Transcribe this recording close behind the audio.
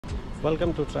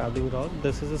Welcome to Traveling Rock.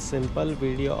 This is a simple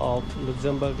video of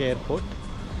Luxembourg Airport.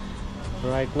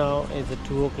 Right now it's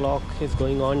 2 o'clock. It's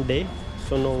going on day,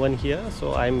 so no one here.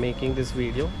 So I'm making this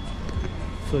video.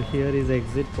 So here is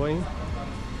exit point.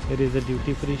 Here is a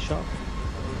duty-free shop.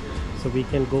 So we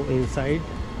can go inside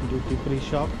duty-free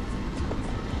shop.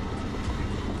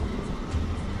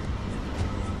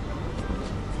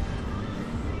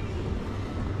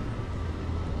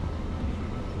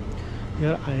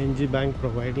 Here ING Bank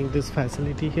providing this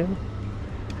facility here.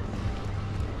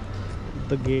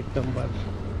 The gate number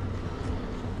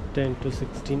 10 to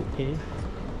 16A.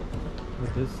 On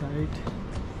this side,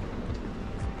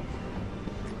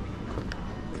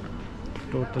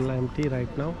 total empty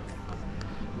right now.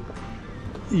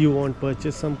 You want to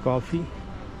purchase some coffee,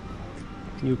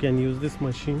 you can use this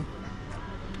machine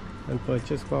and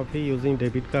purchase coffee using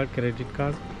debit card, credit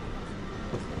card.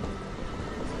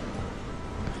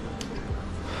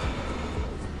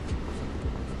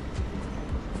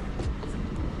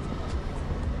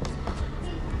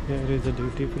 Here is a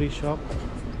duty-free shop.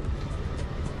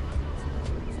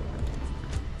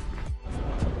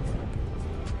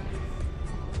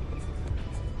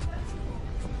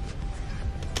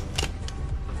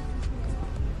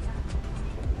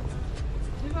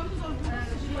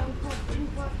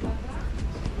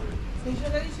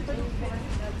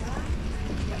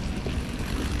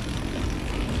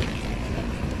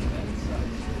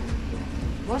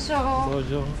 Bonjour.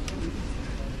 Bonjour.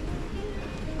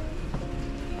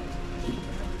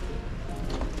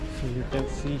 So you can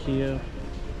see here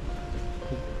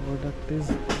the product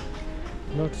is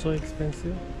not so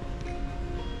expensive.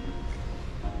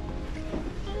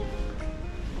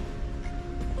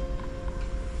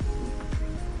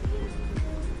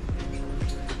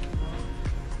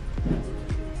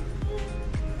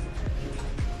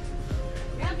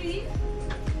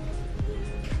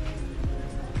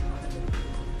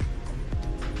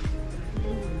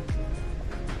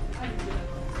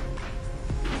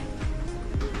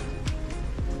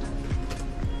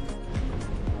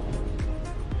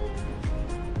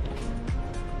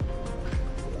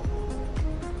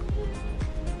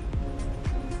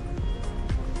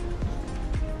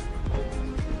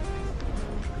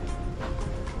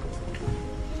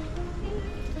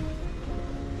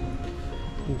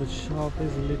 The shop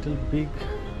is a little big,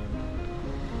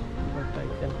 but I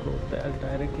can go there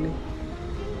directly.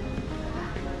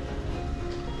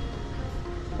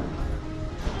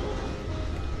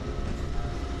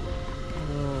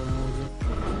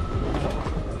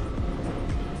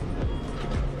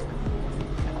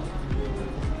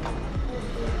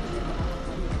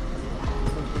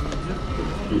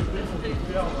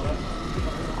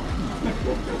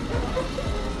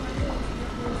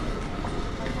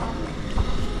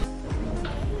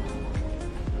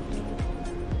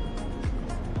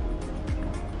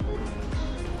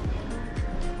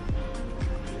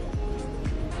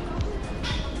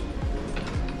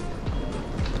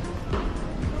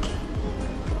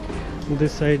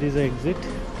 This side is exit.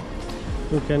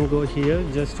 You can go here,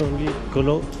 just only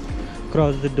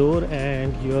cross the door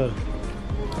and your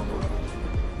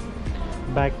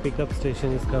bag pickup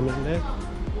station is coming there.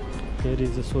 Here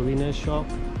is a souvenir shop.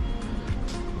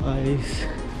 I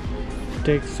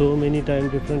take so many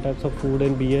times different types of food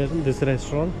and beer in this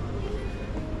restaurant.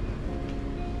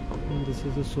 And this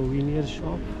is a souvenir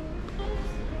shop,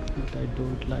 but I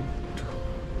don't like to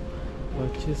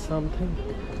purchase something.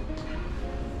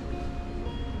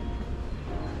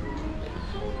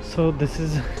 So this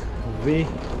is way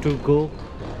to go,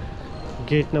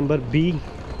 gate number B,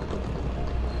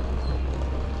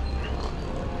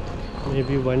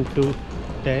 maybe 1 to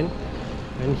 10,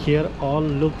 and here all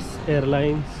Lux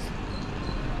airlines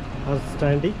are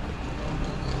standing.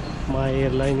 My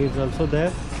airline is also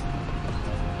there.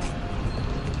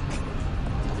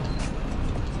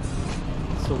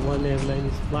 So one airline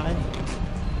is flying.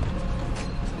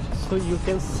 So you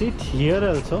can sit here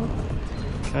also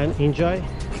and enjoy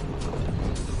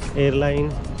airline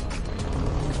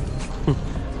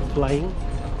flying.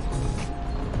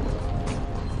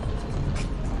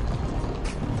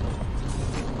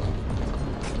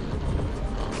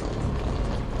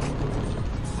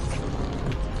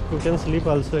 You can sleep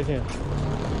also here.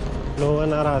 No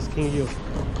one are asking you.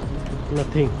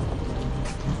 Nothing.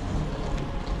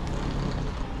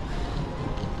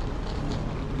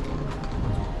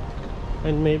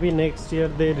 And maybe next year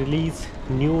they release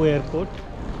new airport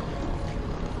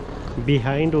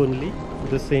behind only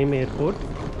the same airport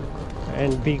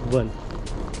and big one.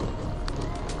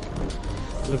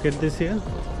 Look at this here,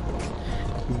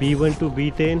 B1 to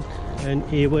B10 and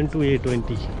A1 to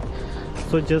A20.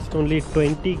 So just only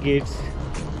 20 gates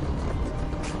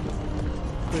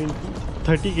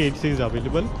 30 gates is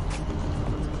available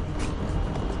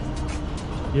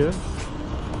here.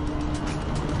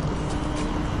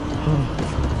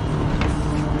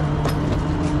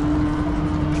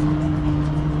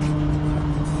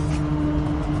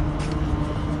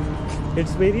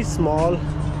 It's very small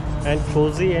and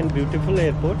cozy and beautiful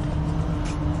airport,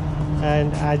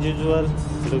 and as usual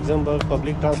Luxembourg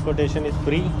public transportation is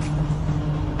free,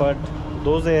 but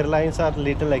those airlines are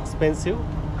little expensive.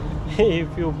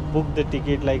 If you book the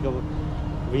ticket like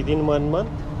within 1 month,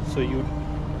 so you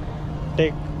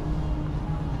take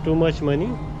too much money.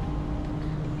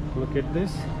 Look at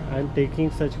this, I'm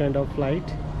taking such kind of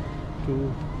flight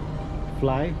to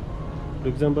fly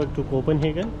Luxembourg to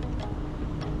Copenhagen,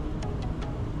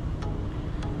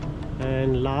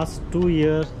 and last 2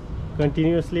 years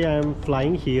continuously I am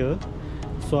flying here,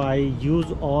 so I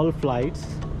use all flights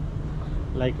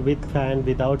like with fan,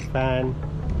 without fan,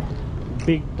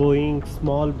 big Boeing,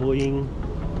 small Boeing.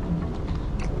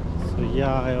 So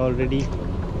yeah, I already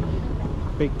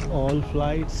picked all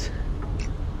flights.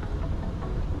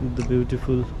 The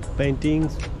beautiful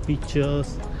paintings,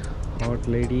 pictures, hot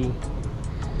lady,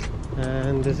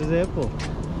 and this is airport.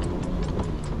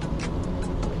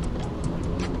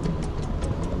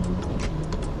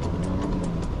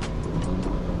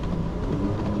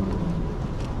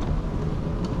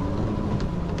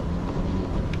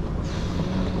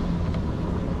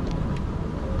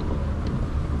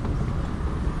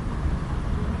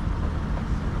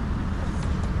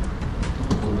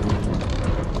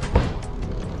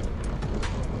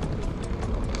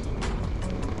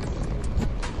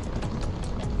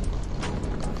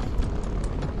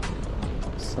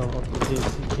 Some of the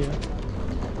AC here.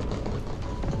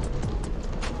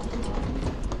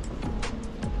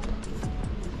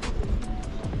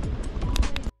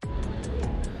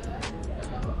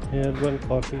 Here one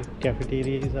coffee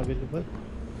cafeteria is available,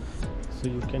 so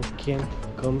you can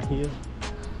come here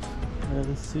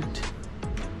and sit.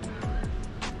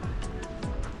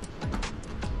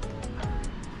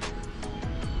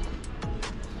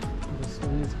 This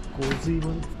one is a cozy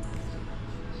one.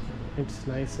 It's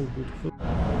nice and beautiful.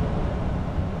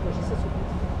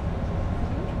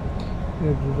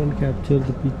 Everyone capture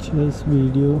the pictures,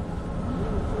 video.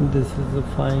 This is the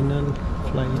final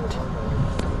flight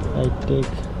I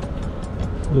take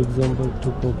Luxembourg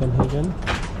to Copenhagen.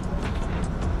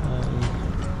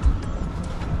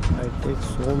 I take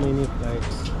so many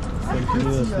flights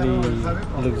continuously,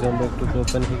 Luxembourg to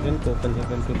Copenhagen,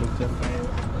 Copenhagen to Luxembourg.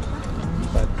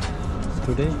 But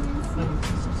today,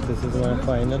 this is my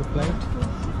final flight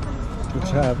to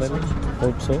travel,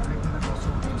 hope so,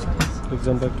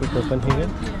 Luxembourg to Copenhagen.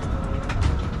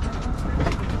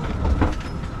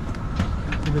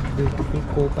 With beautiful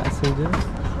co-passengers.